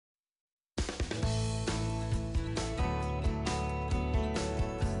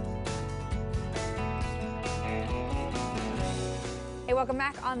Hey, welcome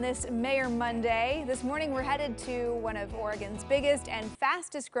back on this Mayor Monday. This morning we're headed to one of Oregon's biggest and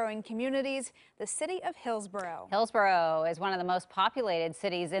fastest growing communities, the city of Hillsboro. Hillsboro is one of the most populated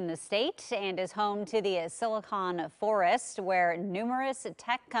cities in the state and is home to the Silicon Forest, where numerous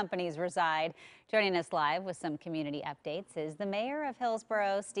tech companies reside. Joining us live with some community updates is the mayor of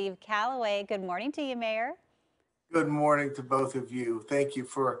Hillsboro, Steve Callaway. Good morning to you, Mayor. Good morning to both of you. Thank you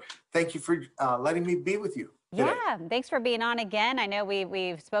for letting me be with you today. Yeah, thanks for being on again. I know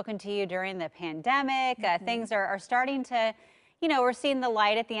we've spoken to you during the pandemic. Things are starting to, we're seeing the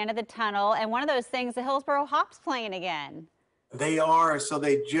light at the end of the tunnel. And one of those things, the Hillsboro Hops playing again. They are. So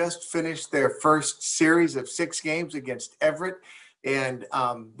they just finished their first series of 6 games against Everett. And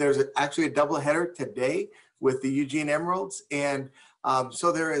there's actually a doubleheader today with the Eugene Emeralds. And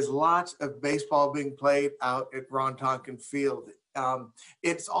so there is lots of baseball being played out at Ron Tonkin Field.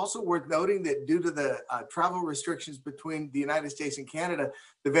 It's also worth noting that due to the travel restrictions between the United States and Canada,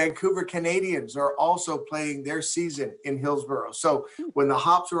 the Vancouver Canadians are also playing their season in Hillsboro. So when the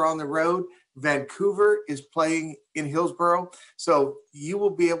Hops are on the road, Vancouver is playing in Hillsboro. So you will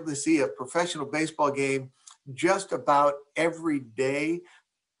be able to see a professional baseball game just about every day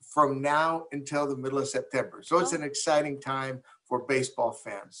from now until the middle of September. So it's an exciting time for baseball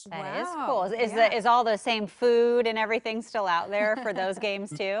fans. That is cool. Is all the same food and everything still out there for those games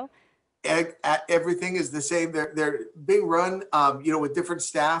too? Everything is the same. They're being run, with different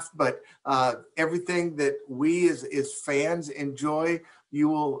staff, but everything that we as fans enjoy, you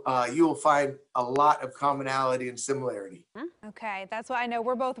will find a lot of commonality and similarity. Okay, that's why I know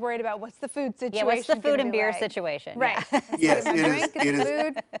we're both worried about what's the food situation. Yeah, what's the food and beer situation? Right. Yeah. Yes, it is.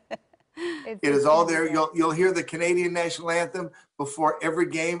 Food. It is all there. You'll hear the Canadian national anthem before every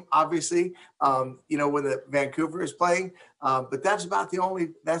game, obviously, when the Vancouver is playing. But that's about the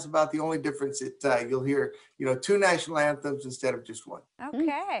only difference that you'll hear, 2 national anthems instead of just one.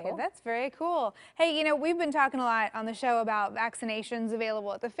 Okay, cool. That's very cool. Hey, we've been talking a lot on the show about vaccinations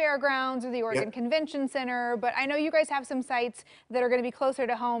available at the fairgrounds or the Oregon Convention Center, but I know you guys have some sites that are going to be closer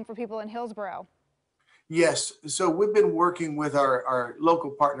to home for people in Hillsboro. Yes, so we've been working with our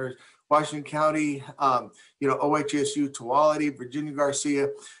local partners, Washington County, OHSU, Tuolity, Virginia Garcia,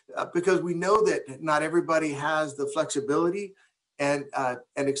 because we know that not everybody has the flexibility and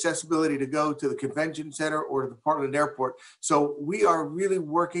accessibility to go to the convention center or to the Portland airport. So we are really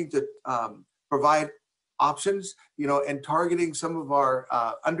working to provide options, and targeting some of our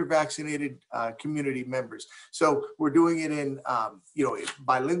under-vaccinated community members. So we're doing it in,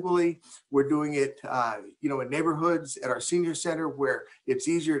 bilingually. We're doing it, in neighborhoods at our senior center where it's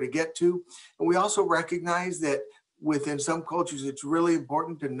easier to get to. And we also recognize that within some cultures, it's really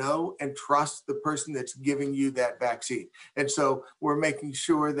important to know and trust the person that's giving you that vaccine. And so we're making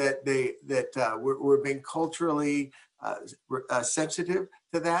sure that we're being culturally sensitive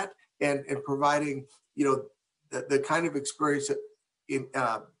to that and providing the kind of experience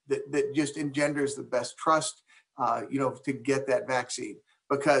that just engenders the best trust, to get that vaccine.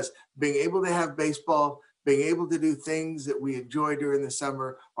 Because being able to have baseball, being able to do things that we enjoy during the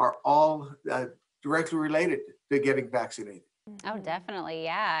summer are all directly related to getting vaccinated. Oh, definitely.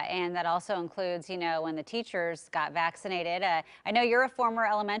 Yeah. And that also includes, when the teachers got vaccinated. I know you're a former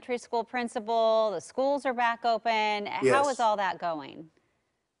elementary school principal. The schools are back open. Yes. How is all that going?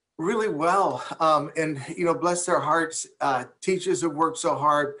 Really well. And, bless their hearts, teachers have worked so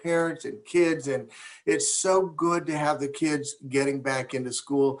hard, parents and kids, and it's so good to have the kids getting back into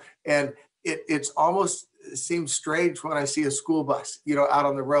school. And it's almost seems strange when I see a school bus, out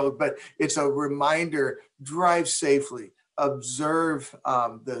on the road, but it's a reminder, drive safely, observe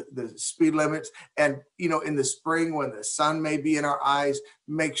the speed limits. And, in the spring when the sun may be in our eyes,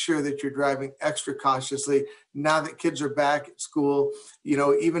 make sure that you're driving extra cautiously. Now that kids are back at school,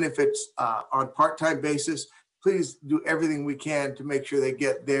 even if it's on part-time basis, please do everything we can to make sure they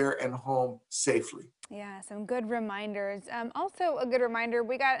get there and home safely. Yeah, some good reminders. Also a good reminder,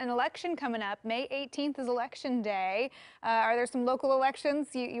 we got an election coming up. May 18th is election day. Are there some local elections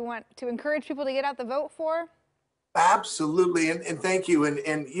you want to encourage people to get out the vote for? Absolutely. And thank you.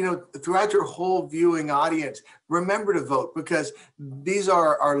 And throughout your whole viewing audience, remember to vote, because these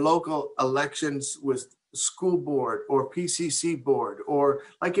are our local elections with school board or PCC board, or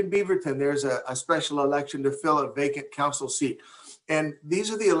like in Beaverton, there's a special election to fill a vacant council seat. And these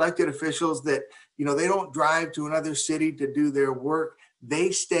are the elected officials that, they don't drive to another city to do their work. They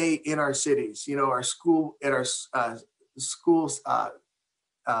stay in our cities, our school, at our schools,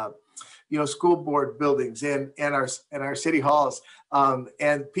 school board buildings and our city halls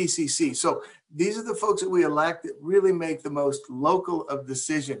and PCC. So these are the folks that we elect that really make the most local of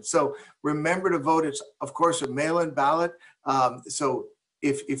decisions. So remember to vote. It's, of course, a mail-in ballot. So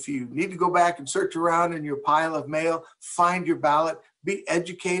if you need to go back and search around in your pile of mail, find your ballot, be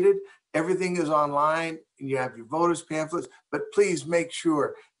educated. Everything is online and you have your voters pamphlets, but please make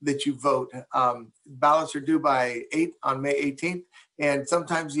sure that you vote. Ballots are due by on May 18th. And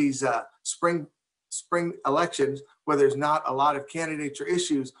sometimes these spring elections where there's not a lot of candidates or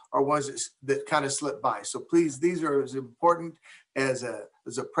issues are ones that kind of slip by. So please, these are as important as a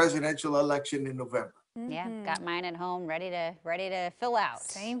presidential election in November. Yeah, got mine at home, ready to fill out.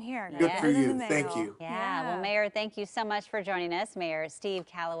 Same here. Good for Get it in you. the mail. Thank you. Yeah. Well, Mayor, thank you so much for joining us. Mayor Steve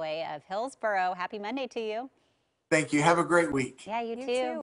Callaway of Hillsboro. Happy Monday to you. Thank you. Have a great week. Yeah, you You too. too.